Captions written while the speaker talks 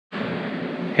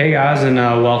Hey guys, and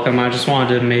welcome. I just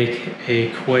wanted to make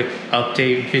a quick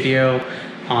update video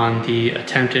on the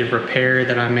attempted repair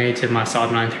that I made to my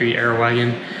Saab 9.3 Aero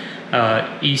wagon.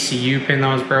 ECU pin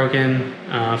that was broken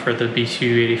for the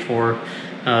B284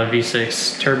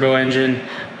 V6 turbo engine.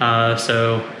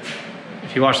 So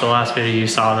if you watched the last video, you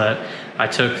saw that I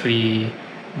took the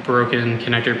broken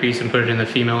connector piece and put it in the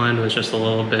female end with just a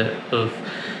little bit of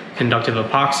conductive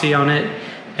epoxy on it,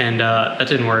 and that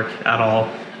didn't work at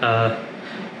all.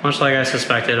 Much like I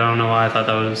suspected. I don't know why I thought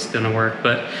that was gonna work,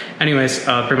 but anyways,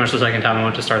 pretty much the second time I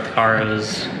went to start the car, it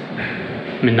was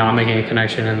not making a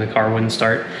connection and the car wouldn't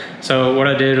start. So what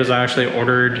I did was I actually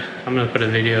ordered, I'm gonna put a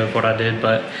video of what I did,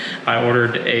 but I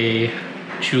ordered a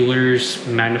jeweler's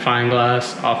magnifying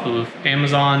glass off of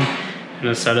Amazon and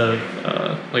a set of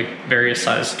like various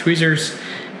size tweezers,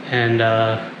 and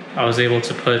I was able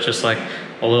to put just like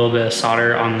a little bit of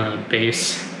solder on the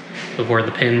base of where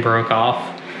the pin broke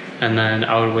off, and then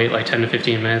I would wait like 10 to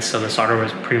 15 minutes so the solder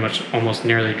was pretty much almost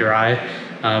nearly dry,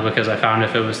 because I found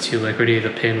if it was too liquidy the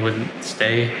pin wouldn't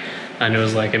stay, and it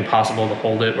was like impossible to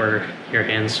hold it where your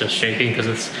hand's just shaking because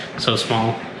it's so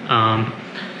small. I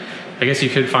guess you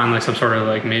could find like some sort of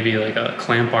like maybe like a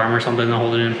clamp arm or something to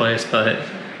hold it in place, but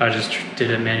I just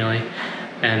did it manually.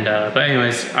 And but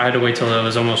anyways, I had to wait till it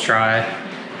was almost dry.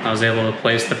 I was able to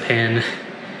place the pin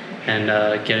and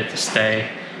get it to stay.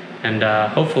 And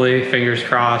hopefully, fingers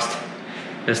crossed,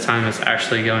 this time it's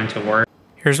actually going to work.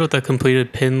 Here's what the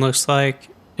completed pin looks like.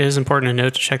 It is important to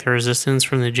note to check the resistance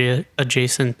from the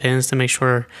adjacent pins to make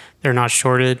sure they're not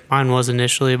shorted. Mine was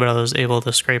initially, but I was able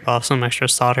to scrape off some extra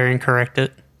solder and correct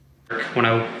it. When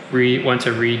I went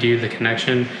to redo the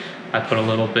connection, I put a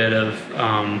little bit of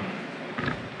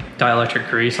dielectric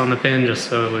grease on the pin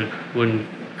just so it wouldn't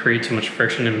create too much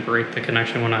friction and break the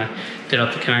connection when I did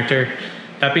up the connector.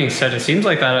 That being said, it seems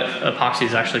like that epoxy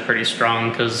is actually pretty strong,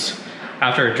 because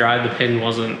after it dried, the pin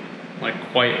wasn't like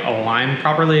quite aligned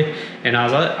properly, and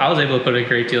I was able to put a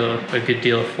good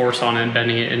deal of force on it,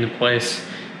 bending it into place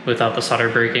without the solder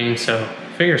breaking. So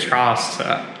fingers crossed,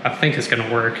 I think it's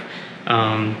gonna work.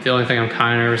 The only thing I'm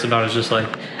kind of nervous about is just like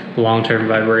long-term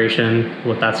vibration,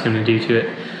 what that's gonna do to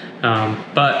it.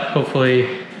 But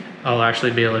hopefully I'll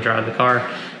actually be able to drive the car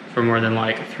for more than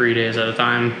like 3 days at a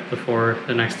time before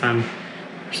the next time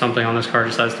something on this car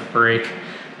decides to break.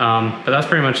 But that's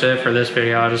pretty much it for this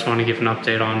video. I just want to give an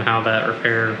update on how that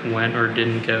repair went or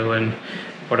didn't go and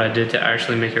what I did to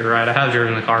actually make it right. I have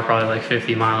driven the car probably like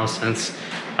 50 miles since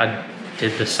I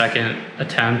did the second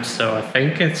attempt, so I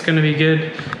think it's going to be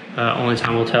good. Only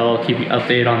time will tell. I'll keep you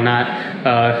updated on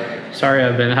that. Sorry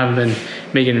I haven't been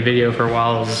making a video for a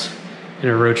while. I was in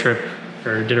a road trip,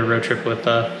 or did a road trip with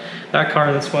that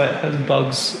car. That's why it has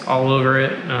bugs all over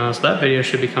it. So that video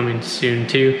should be coming soon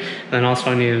too. And then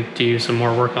also I need to do some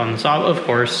more work on the Saab, of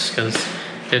course, because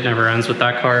it never ends with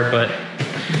that car. But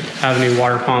I have a new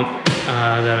water pump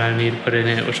that I need to put in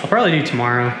it, which I'll probably do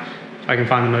tomorrow if I can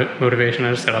find the motivation.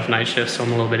 I just got off night shift, so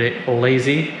I'm a little bit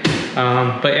lazy.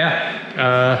 But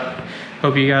yeah,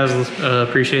 hope you guys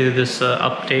appreciated this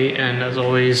update, and as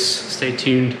always, stay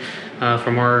tuned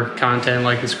for more content.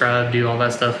 Like, subscribe, do all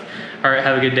that stuff. All right,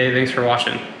 have a good day. Thanks for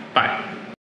watching.